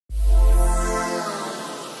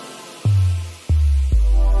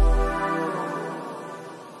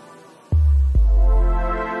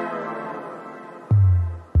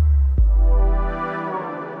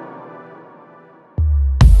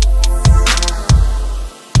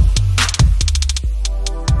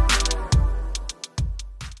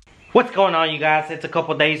What's going on, you guys? It's a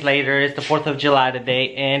couple days later. It's the 4th of July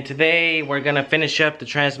today, and today we're gonna finish up the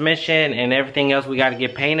transmission and everything else we gotta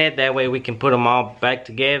get painted. That way we can put them all back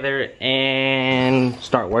together and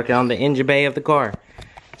start working on the engine bay of the car.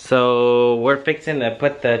 So we're fixing to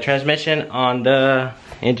put the transmission on the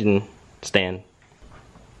engine stand.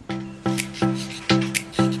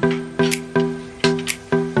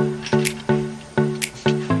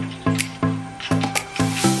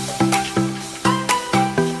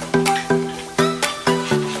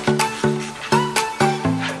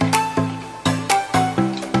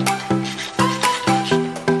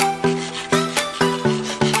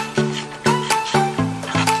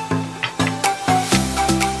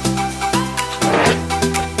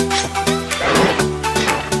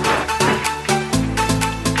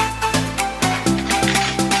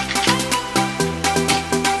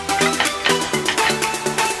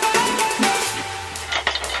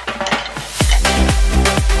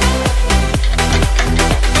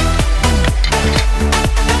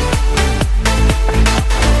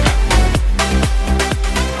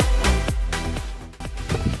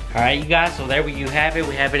 Alright, you guys, so there you have it.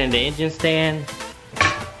 We have it in the engine stand.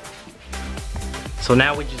 So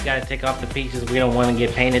now we just gotta take off the pieces we don't want to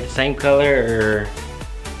get painted the same color, or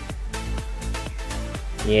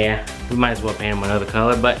yeah, we might as well paint them another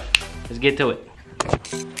color, but let's get to it.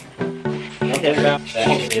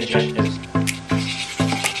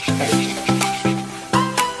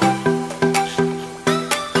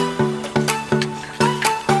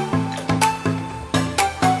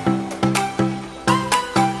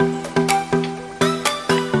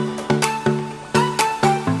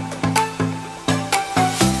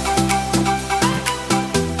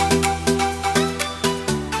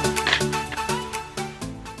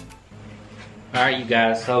 Alright, you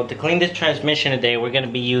guys, so to clean this transmission today, we're going to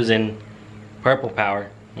be using purple power.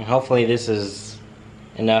 And hopefully this is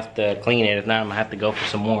enough to clean it. If not, I'm going to have to go for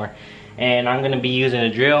some more. And I'm going to be using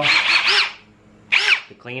a drill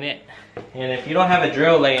to clean it. And if you don't have a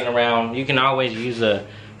drill laying around, you can always use a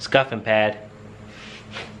scuffing pad.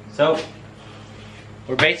 So,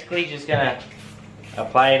 we're basically just going to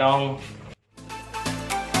apply it on.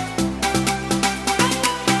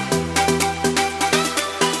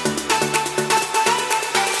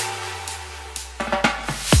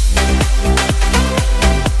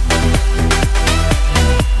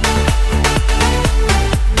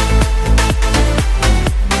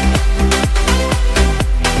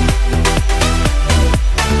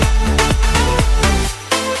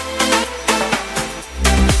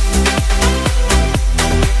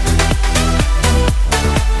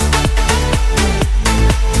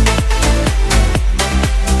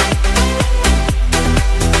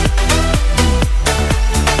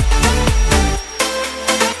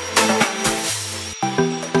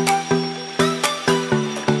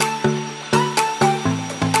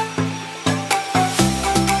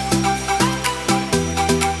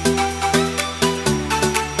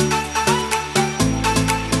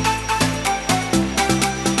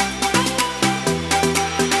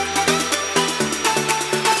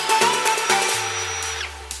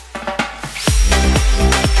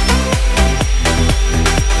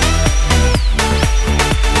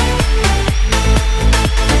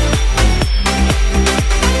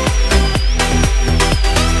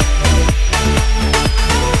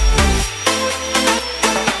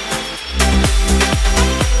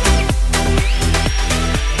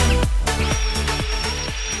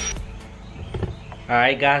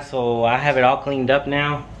 Alright guys, so I have it all cleaned up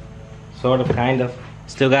now. Sort of, kind of.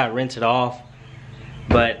 Still got to rinse it off.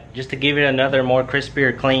 But just to give it another more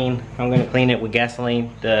crispier clean, I'm going to clean it with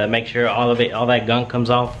gasoline to make sure all that gunk comes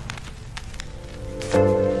off.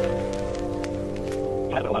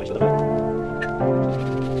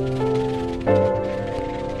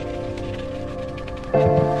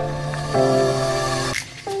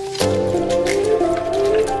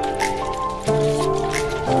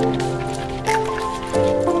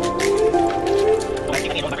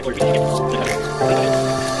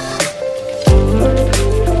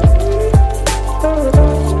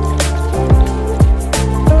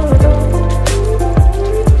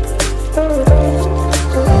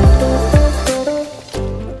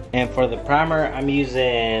 And for the primer, I'm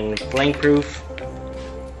using Flame Proof.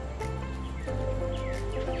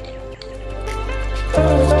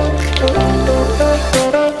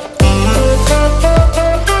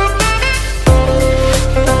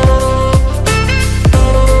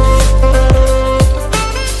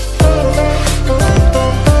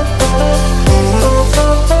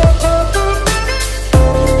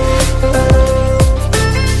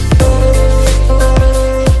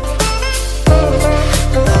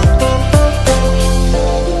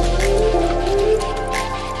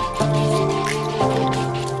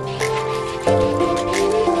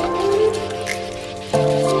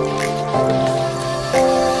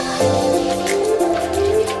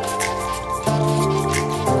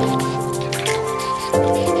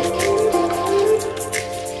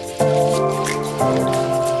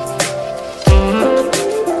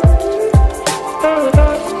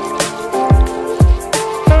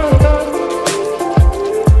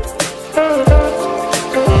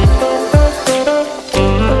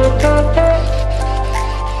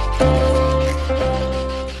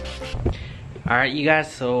 Alright you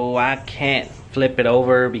guys, so I can't flip it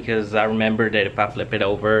over because I remember that if I flip it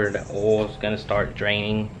over the oil's gonna start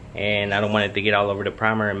draining and I don't want it to get all over the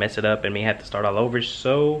primer and mess it up and me have to start all over.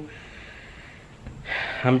 So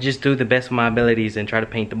I'm just do the best of my abilities and try to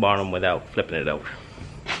paint the bottom without flipping it over.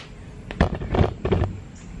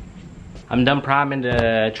 I'm done priming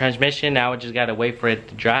the transmission. Now I just gotta wait for it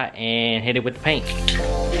to dry and hit it with the paint.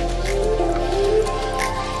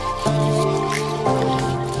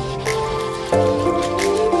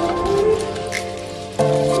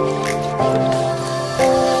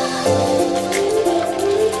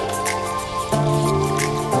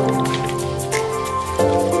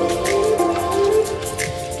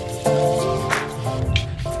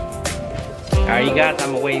 Alright you guys,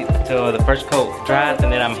 I'm gonna wait till the first coat dries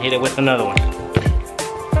and then I'm gonna hit it with another one.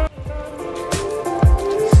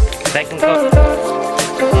 Second coat.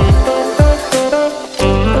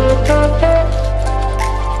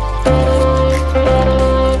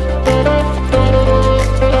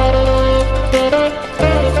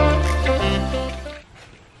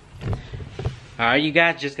 Alright you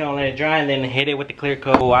guys, just gonna let it dry and then hit it with the clear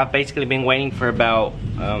coat. I've basically been waiting for about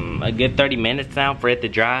a good 30 minutes now for it to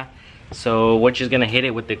dry. So we're just gonna hit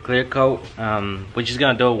it with the clear coat. We're just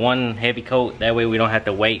gonna do one heavy coat. That way we don't have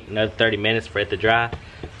to wait another 30 minutes for it to dry.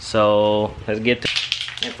 So let's get to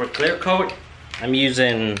it. And for clear coat, I'm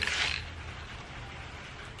using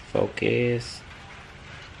Focus,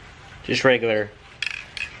 just regular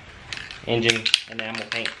engine enamel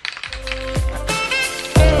paint.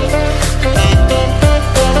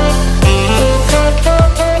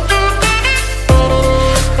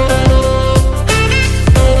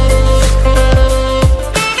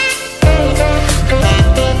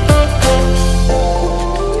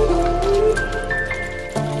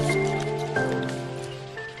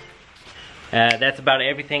 That's about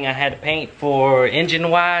everything I had to paint for engine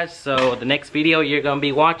wise. So the next video you're gonna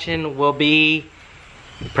be watching will be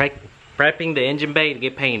prepping the engine bay to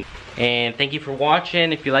get painted. And thank you for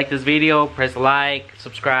watching. If you like this video, press like,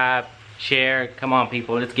 subscribe, share. Come on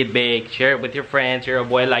people, let's get big. Share it with your friends, your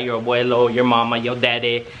abuela, your abuelo, your mama, your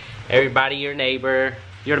daddy, everybody, your neighbor,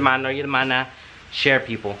 your hermano, your hermana. Share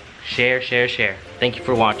people, share. Thank you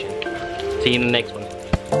for watching. See you in the next one.